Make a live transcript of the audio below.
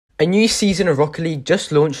A new season of Rocket League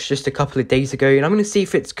just launched just a couple of days ago, and I'm going to see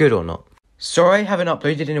if it's good or not. Sorry I haven't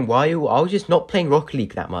uploaded in a while, I was just not playing Rocket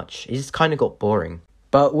League that much. It just kind of got boring.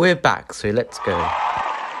 But we're back, so let's go.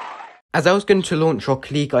 As I was going to launch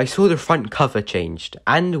Rocket League, I saw the front cover changed.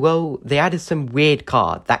 And, well, they added some weird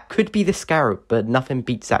car. That could be the Scarab, but nothing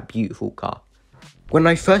beats that beautiful car. When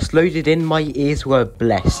I first loaded in, my ears were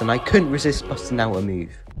blessed, and I couldn't resist busting out a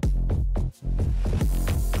move.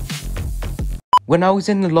 When I was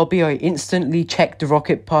in the lobby, I instantly checked the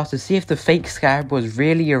rocket pass to see if the fake Scarab was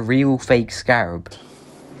really a real fake Scarab.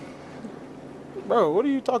 Bro, what are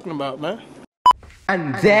you talking about, man?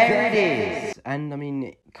 And there it is! And I mean,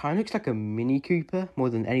 it kind of looks like a Mini Cooper more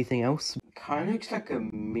than anything else. Kind of looks like a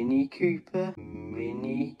Mini Cooper.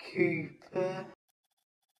 Mini Cooper.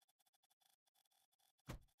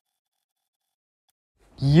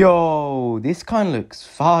 Yo, this kind of looks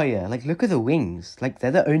fire. Like, look at the wings. Like,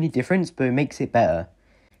 they're the only difference, but it makes it better.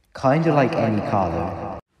 Kind of like any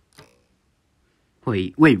car, though.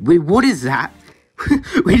 Wait, what is that?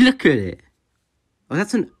 Wait, look at it. Oh,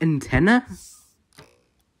 that's an antenna?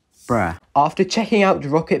 Bruh. After checking out the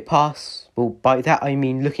rocket pass, well, by that I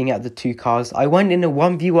mean looking at the two cars, I went in a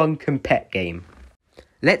 1v1 compet game.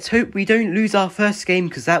 Let's hope we don't lose our first game,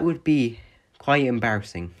 because that would be quite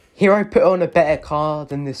embarrassing. Here I put on a better car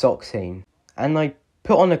than this Octane, and I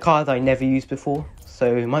put on a car that I never used before,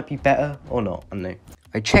 so it might be better or not, I don't know.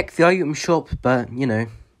 I checked the item shop, but, you know,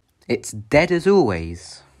 it's dead as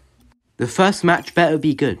always. The first match better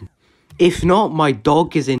be good. If not, my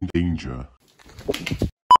dog is in danger.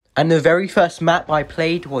 And the very first map I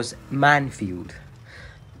played was Manfield.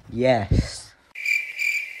 Yes.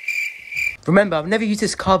 Remember, I've never used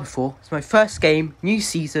this car before. It's my first game, new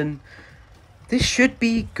season. This should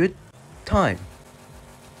be good time.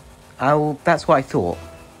 Well, that's what I thought.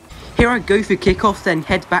 Here I go for kickoff, then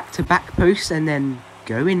head back to back post, and then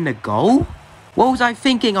go in the goal? What was I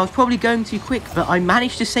thinking? I was probably going too quick, but I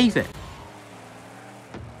managed to save it.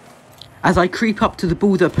 As I creep up to the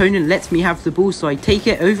ball, the opponent lets me have the ball, so I take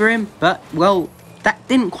it over him, but, well, that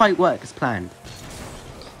didn't quite work as planned.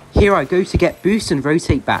 Here I go to get boost and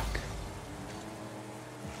rotate back.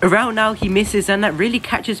 Around now he misses, and that really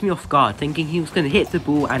catches me off guard, thinking he was going to hit the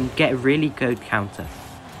ball and get a really good counter.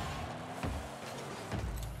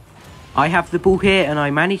 I have the ball here and I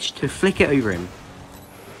managed to flick it over him.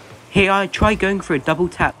 Here I try going for a double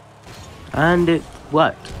tap, and it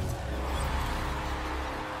worked.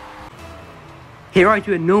 Here I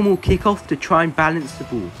do a normal kickoff to try and balance the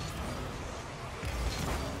ball.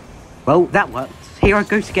 Well, that worked. Here I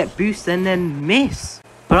go to get boost and then miss,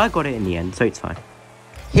 but I got it in the end, so it's fine.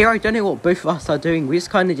 Here I don't know what both of us are doing. We're just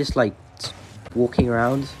kind of just like walking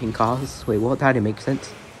around in cars. Wait, what? That didn't make sense.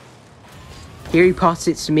 Here he passes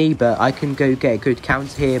it to me, but I can go get a good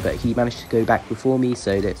counter here, but he managed to go back before me,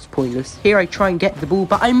 so that's pointless. Here I try and get the ball,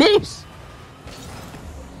 but I miss!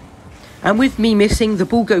 And with me missing, the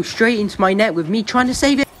ball goes straight into my net with me trying to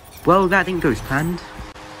save it. Well, that didn't go as planned.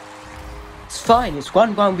 It's fine, it's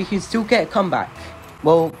 1-1, we can still get a comeback.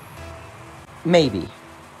 Well, maybe.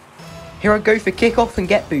 Here I go for kickoff and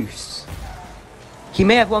get boosts. He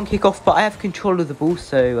may have won kickoff, but I have control of the ball,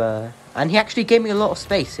 so, and he actually gave me a lot of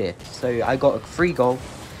space here, so I got a free goal.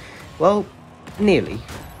 Well, nearly.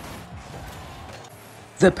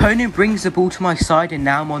 The opponent brings the ball to my side, and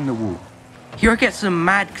now I'm on the wall. Here I get some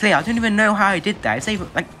mad clear. I don't even know how I did that. It's even,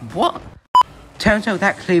 like, what? Turns out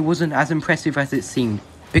that clear wasn't as impressive as it seemed,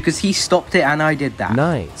 because he stopped it and I did that.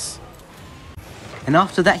 Nice. And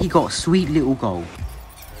after that, he got a sweet little goal.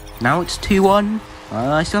 Now it's 2-1.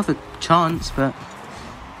 I still have a chance, but...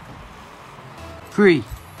 3,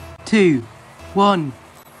 2, 1,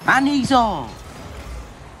 and he's off!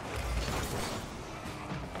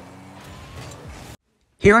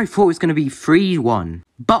 Here I thought it was going to be 3-1,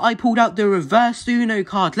 but I pulled out the reverse Uno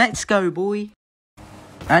card. Let's go, boy!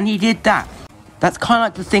 And he did that. That's kind of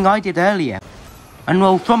like the thing I did earlier. And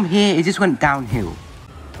well, from here, it just went downhill.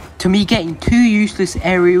 To me getting 2 useless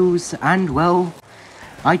aerials, and well...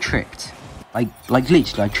 I tripped. Like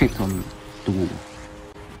literally, I tripped on the wall.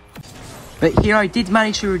 But here I did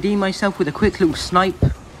manage to redeem myself with a quick little snipe.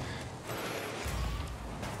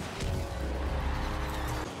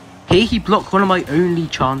 Here he blocked one of my only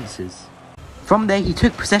chances. From there, he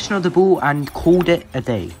took possession of the ball and called it a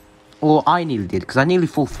day. Or I nearly did, because I nearly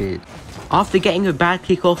forfeited. After getting a bad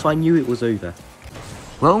kickoff, I knew it was over.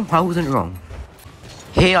 Well, I wasn't wrong.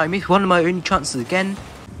 Here I missed one of my only chances again,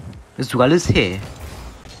 as well as here.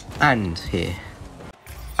 And here.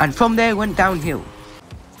 And from there went downhill.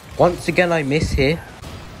 Once again I miss here.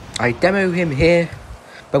 I demo him here,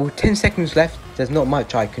 but with 10 seconds left, there's not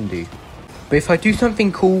much I can do. But if I do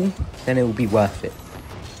something cool, then it will be worth it.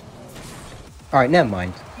 Alright, never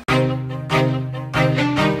mind.